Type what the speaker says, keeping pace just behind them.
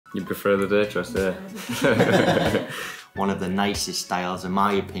You prefer the Datejust, yeah? One of the nicest styles in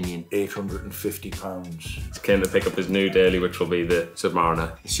my opinion. £850. It's keen to pick up his new daily, which will be the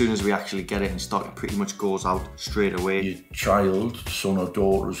Submariner. As soon as we actually get it in stock, it pretty much goes out straight away. Your child, son or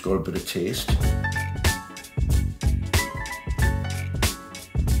daughter has got a bit of taste.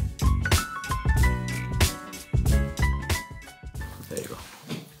 There you go.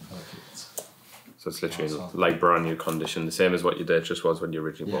 So it's literally like brand new condition, the same as what your Datejust was when you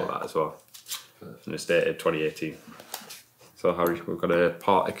originally bought that as well. And it's dated 2018. So Harry, we've got a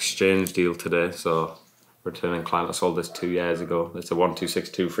part exchange deal today. So returning client, I sold this 2 years ago. It's a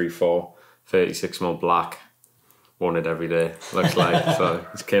 126234, 36mm black. Worn it every day, looks like. So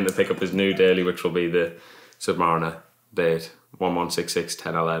he's keen to pick up his new daily, which will be the Submariner Date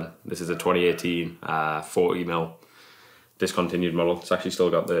 116610LN. This is a 2018 40mm discontinued model. It's actually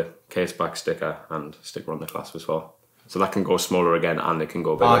still got the case back sticker and sticker on the clasp as well. So that can go smaller again and it can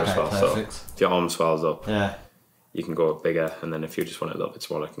go bigger as well. Perfect. So if your arm swells up, yeah, you can go bigger, and then if you just want it a little bit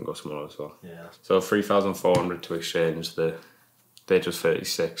smaller, it can go smaller as well. Yeah. So 3,400 to exchange the Datejust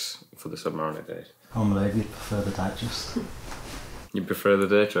 36 for the Submariner Date. I'm glad you prefer the Datejust. You prefer the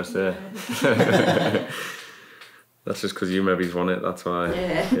Datejust, yeah? That's just because you maybe won it, that's why.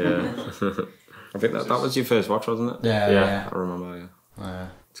 Yeah. I think that was your first watch, wasn't it? Yeah. I remember, Yeah.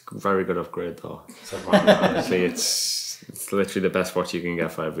 It's a very good upgrade though. Honestly, it's literally the best watch you can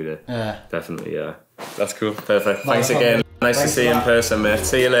get for every day. Yeah. Definitely, yeah. That's cool, perfect. Thanks again. Nice to see you in person, mate.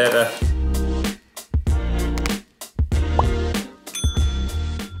 See you later.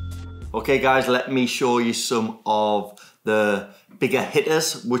 Okay guys, let me show you some of the bigger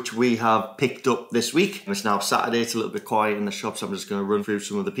hitters which we have picked up this week. It's now Saturday, it's a little bit quiet in the shop, so I'm just going to run through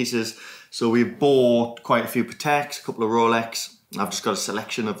some of the pieces. So we bought quite a few Pateks, a couple of Rolex. I've just got a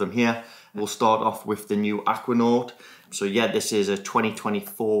selection of them here. We'll start off with the new Aquanaut. So yeah, this is a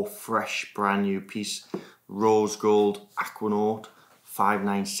 2024 fresh brand new piece. Rose gold Aquanaut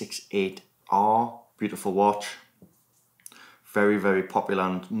 5968R. Beautiful watch. Very, very popular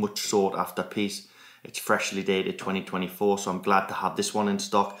and much sought after piece. It's freshly dated 2024, so I'm glad to have this one in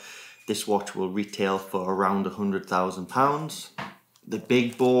stock. This watch will retail for around £100,000. The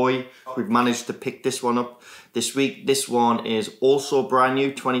big boy, we've managed to pick this one up this week. This one is also brand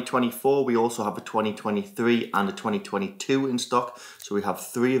new, 2024. We also have a 2023 and a 2022 in stock. So we have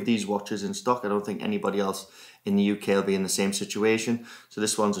 3 of these watches in stock. I don't think anybody else in the UK will be in the same situation. So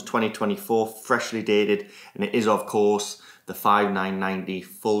this one's a 2024, freshly dated, and it is of course the 5990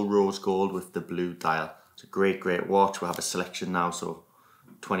 full rose gold with the blue dial. It's a great, great watch. We have a selection now, so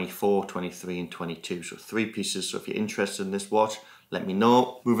 24, 23 and 22. So 3 pieces. So if you're interested in this watch, let me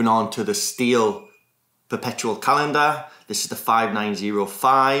know. Moving on to the steel perpetual calendar. This is the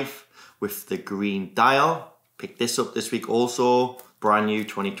 5905 with the green dial. Picked this up this week also. Brand new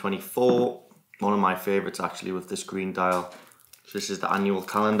 2024. One of my favorites actually with this green dial. So this is the annual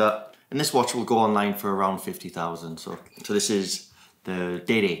calendar. And this watch will go online for around 50,000. So this is the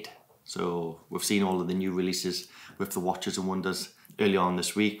day date. So we've seen all of the new releases with the watches and wonders early on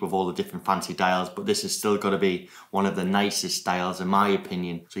this week with all the different fancy dials, but this is still got to be one of the nicest dials in my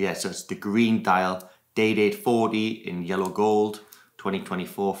opinion. So yeah, so it's the green dial, day date 40 in yellow gold,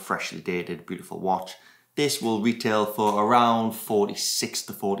 2024, freshly dated, beautiful watch. This will retail for around £46,000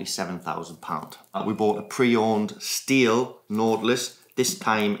 to £47,000. We bought a pre-owned steel Nautilus. This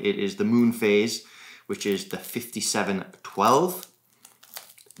time it is the moon phase, which is the 5712.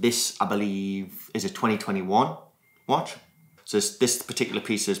 This, I believe, is a 2021 watch. So this particular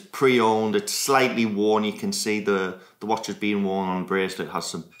piece is pre-owned. It's slightly worn. You can see the watch is being worn on the bracelet. It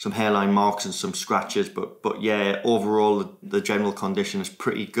has some hairline marks and some scratches, but yeah, overall the general condition is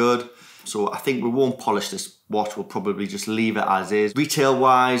pretty good. So I think we won't polish this watch. We'll probably just leave it as is. Retail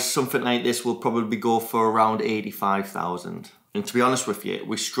wise, something like this will probably go for around 85,000. And to be honest with you,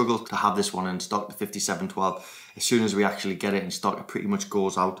 we struggle to have this one in stock, the 5712. As soon as we actually get it in stock, it pretty much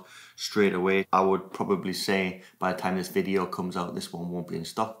goes out straight away. I would probably say by the time this video comes out, this one won't be in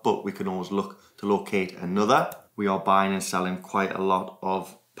stock, but we can always look to locate another. We are buying and selling quite a lot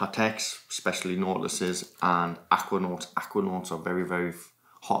of Pateks, especially Nautiluses and Aquanauts. Aquanauts are very, very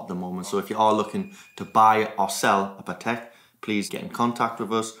hot at the moment. So if you are looking to buy or sell a Patek, please get in contact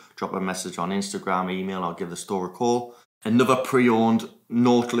with us. Drop a message on Instagram, email, or give the store a call. Another pre-owned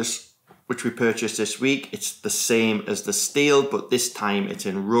Nautilus which we purchased this week. It's the same as the steel, but this time it's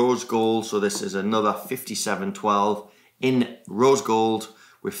in rose gold. So this is another 5712 in rose gold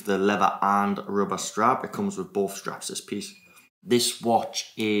with the leather and rubber strap. It comes with both straps, this piece. This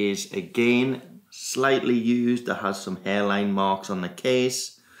watch is again slightly used. It has some hairline marks on the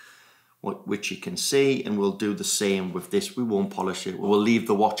case. which you can see, and we'll do the same with this. We won't polish it. We'll leave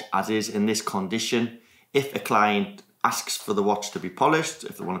the watch as is in this condition. If a client asks for the watch to be polished,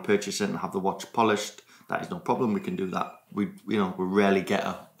 if they want to purchase it and have the watch polished, that is no problem. We can do that. We rarely get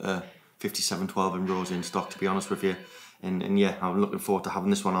a 5712 in Rose in stock, to be honest with you. And yeah, I'm looking forward to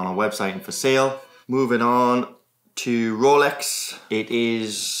having this one on our website and for sale. Moving on to Rolex. It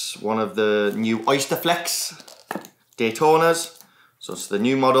is one of the new Oyster Flex Daytonas. So it's the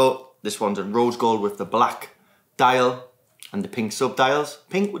new model. This one's in rose gold with the black dial and the pink sub-dials.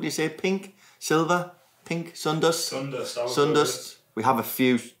 Pink, would you say pink? Silver? Pink? Sundust? Sundust. We have a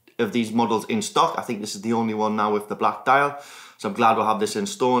few of these models in stock. I think this is the only one now with the black dial. So I'm glad we'll have this in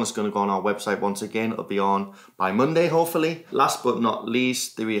store, and it's going to go on our website once again. It'll be on by Monday, hopefully. Last but not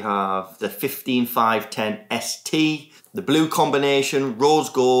least, we have the 15510 ST. The blue combination, rose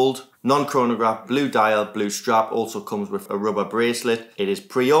gold, non-chronograph, blue dial, blue strap. Also comes with a rubber bracelet. It is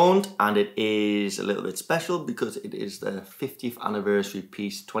pre-owned, and it is a little bit special because it is the 50th anniversary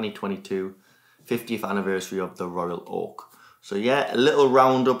piece, 2022, 50th anniversary of the Royal Oak. So yeah, a little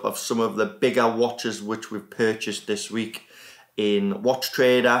roundup of some of the bigger watches which we've purchased this week in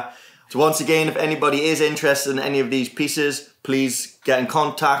Watchtrader. So once again, if anybody is interested in any of these pieces, please get in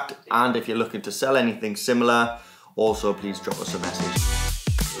contact, and if you're looking to sell anything similar, also please drop us a message.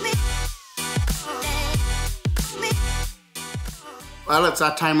 Well, it's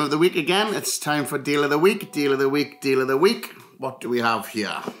that time of the week again. It's time for Deal of the Week, Deal of the Week, Deal of the Week. What do we have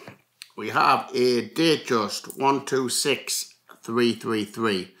here? We have a Datejust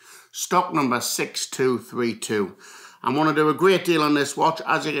 126333, stock number 6232. I'm going to do a great deal on this watch.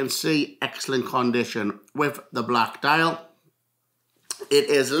 As you can see, excellent condition with the black dial.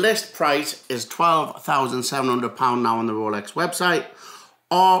 It is list price is £12,700 now on the Rolex website.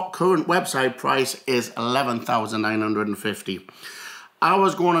 Our current website price is £11,950. I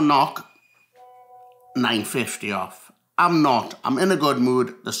was going to knock £950 off. I'm not. I'm in a good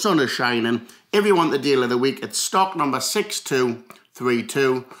mood. The sun is shining. If you want the deal of the week, it's stock number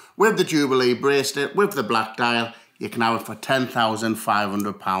 6232 with the Jubilee bracelet, with the black dial. You can have it for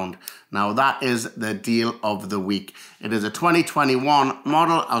 £10,500. Now that is the deal of the week. It is a 2021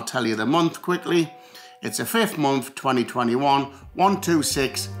 model. I'll tell you the month quickly. It's a 5th month, 2021,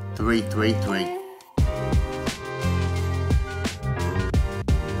 126333.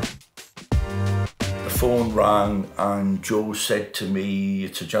 The phone rang and Joe said to me,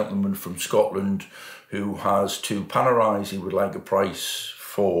 it's a gentleman from Scotland who has 2 Panerais he would like a price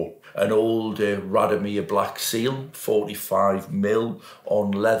for. An old Radomir Black Seal, 45mm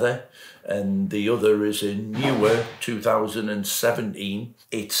on leather, and the other is a newer 2017.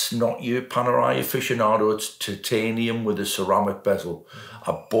 It's not your Panerai aficionado, it's titanium with a ceramic bezel.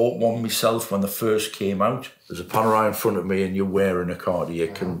 I bought one myself when they first came out. There's a Panerai in front of me and you're wearing a Cartier.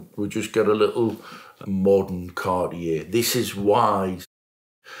 Can we just get a little modern Cartier? This is why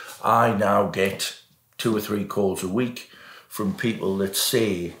I now get 2 or 3 calls a week from people that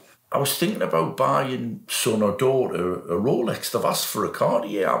say, I was thinking about buying son or daughter a Rolex. They've asked for a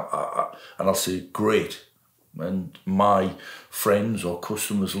Cartier. And I'll say, great. And my friends or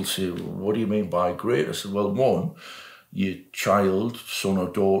customers will say, what do you mean by great? I said, well, one, your child, son or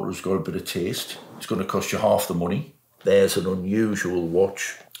daughter has got a bit of taste. It's going to cost you half the money. There's an unusual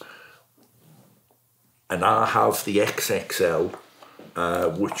watch. And I have the XXL,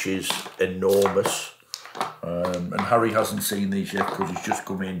 which is enormous. And Harry hasn't seen these yet because he's just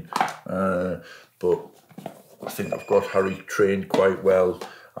come in, but I think I've got Harry trained quite well,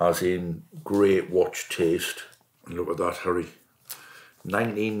 as in great watch taste. And look at that, Harry.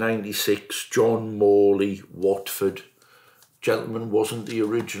 1996, John Morley, Watford. Gentleman wasn't the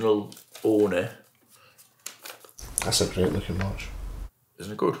original owner. That's a great looking watch.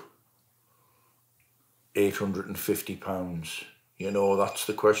 Isn't it good? £850. You know, that's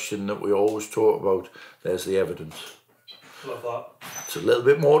the question that we always talk about. There's the evidence. Love that. It's a little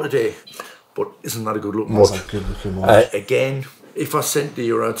bit more today, but isn't that a good looking watch? That's a good looking watch. Again, if I sent to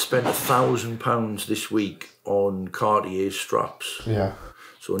you, I'd spend £1,000 this week on Cartier straps. Yeah.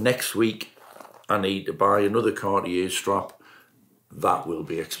 So next week, I need to buy another Cartier strap. That will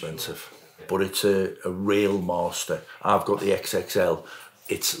be expensive. But it's a real master. I've got the XXL.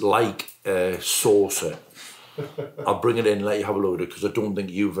 It's like a saucer. I'll bring it in and let you have a look at it because I don't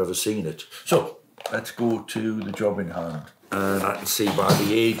think you've ever seen it. So let's go to the job in hand. And I can see by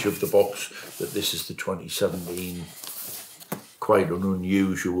the age of the box that this is the 2017, quite an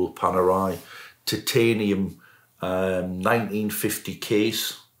unusual Panerai. Titanium 1950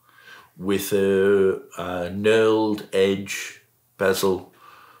 case with a knurled edge bezel,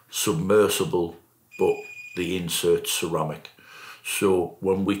 submersible, but the insert ceramic. So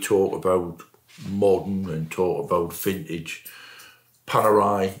when we talk about modern and talk about vintage,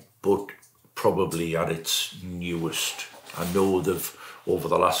 Panerai, but probably at its newest. I know they've, over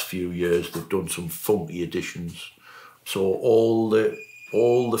the last few years, they've done some funky additions. So all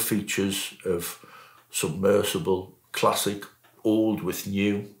the features of submersible, classic, old with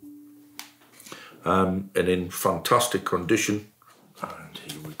new, and in fantastic condition. And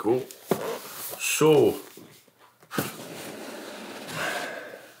here we go. So,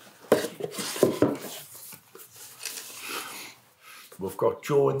 we've got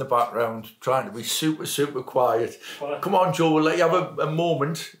Joe in the background trying to be super, super quiet. Come on, Joe, we'll let you have a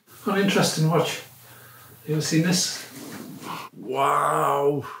moment. An interesting watch. You ever seen this?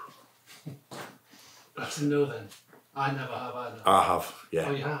 Wow. That's a no then. I never have either. I have, yeah.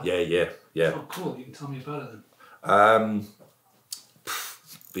 Oh, you have? Yeah. Oh, cool. You can tell me about it then.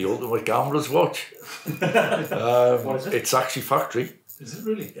 The ultimate gambler's watch. What is it? It's actually factory. Is it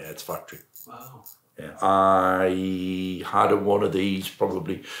really? Yeah, it's factory. Wow. Yeah. I had one of these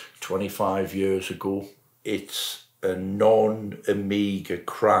probably 25 years ago. It's a non-Omega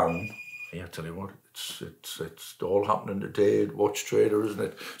crown. Yeah, I tell you what, it's all happening today at Watchtrader, isn't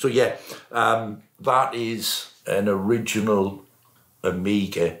it? So yeah, that is an original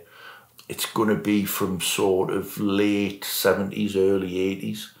Omega. It's going to be from sort of late 70s, early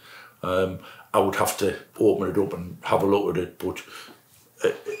 80s. I would have to open it up and have a look at it, but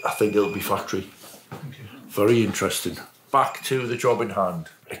I think it'll be factory. Okay. Very interesting. Back to the job in hand.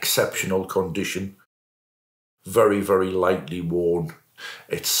 Exceptional condition. Very, very lightly worn.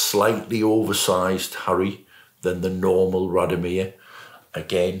 It's slightly oversized, Harry, than the normal Radomir.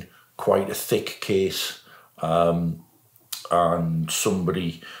 Again, quite a thick case. And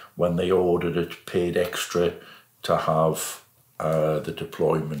somebody, when they ordered it, paid extra to have the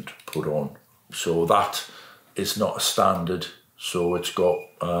deployment put on. So that is not a standard. So it's got,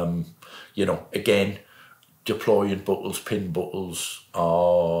 you know, again, deploying buckles, pin buckles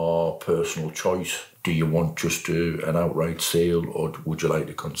are personal choice. Do you want just an outright sale, or would you like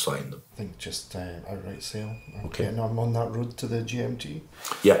to consign them? I think just outright sale. Okay. And I'm on that road to the GMT.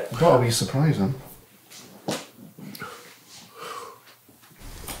 Yeah. That'll be surprising.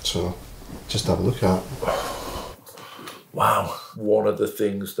 So, just have a look at. Wow. One of the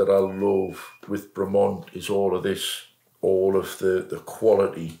things that I love with Bremont is all of this, all of the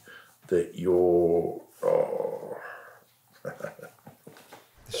quality that you're... Oh.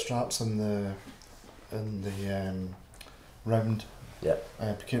 The straps and the round. Yeah.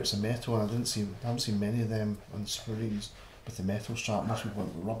 Because it's a metal, and I haven't seen many of them on Submarines with the metal strap. Most people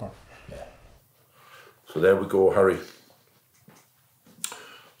want the rubber. Yeah. So there we go, Harry.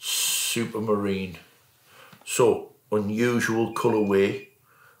 Submarine. So unusual colourway,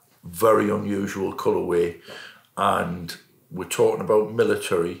 very unusual colourway, and we're talking about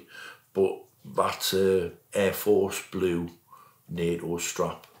military, but that's a Air Force blue NATO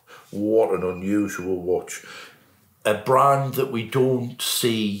strap. What an unusual watch. A brand that we don't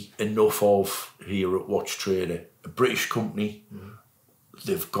see enough of here at Watchtrader. A British company,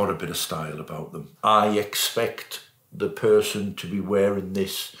 they've got a bit of style about them. I expect the person to be wearing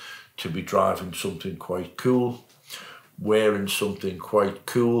this to be driving something quite cool, wearing something quite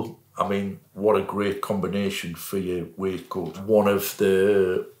cool. I mean, what a great combination for your waistcoat. One of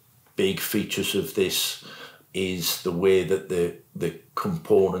the big features of this is the way that the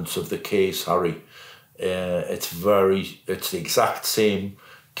components of the case, Harry, it's the exact same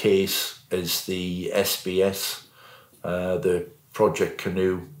case as the SBS, the Project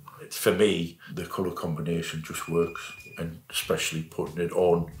Canoe. For me, the colour combination just works, and especially putting it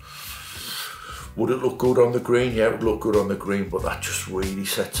on. Would it look good on the green? Yeah, it would look good on the green, but that just really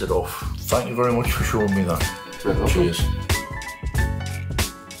sets it off. Thank you very much for showing me that. Cheers.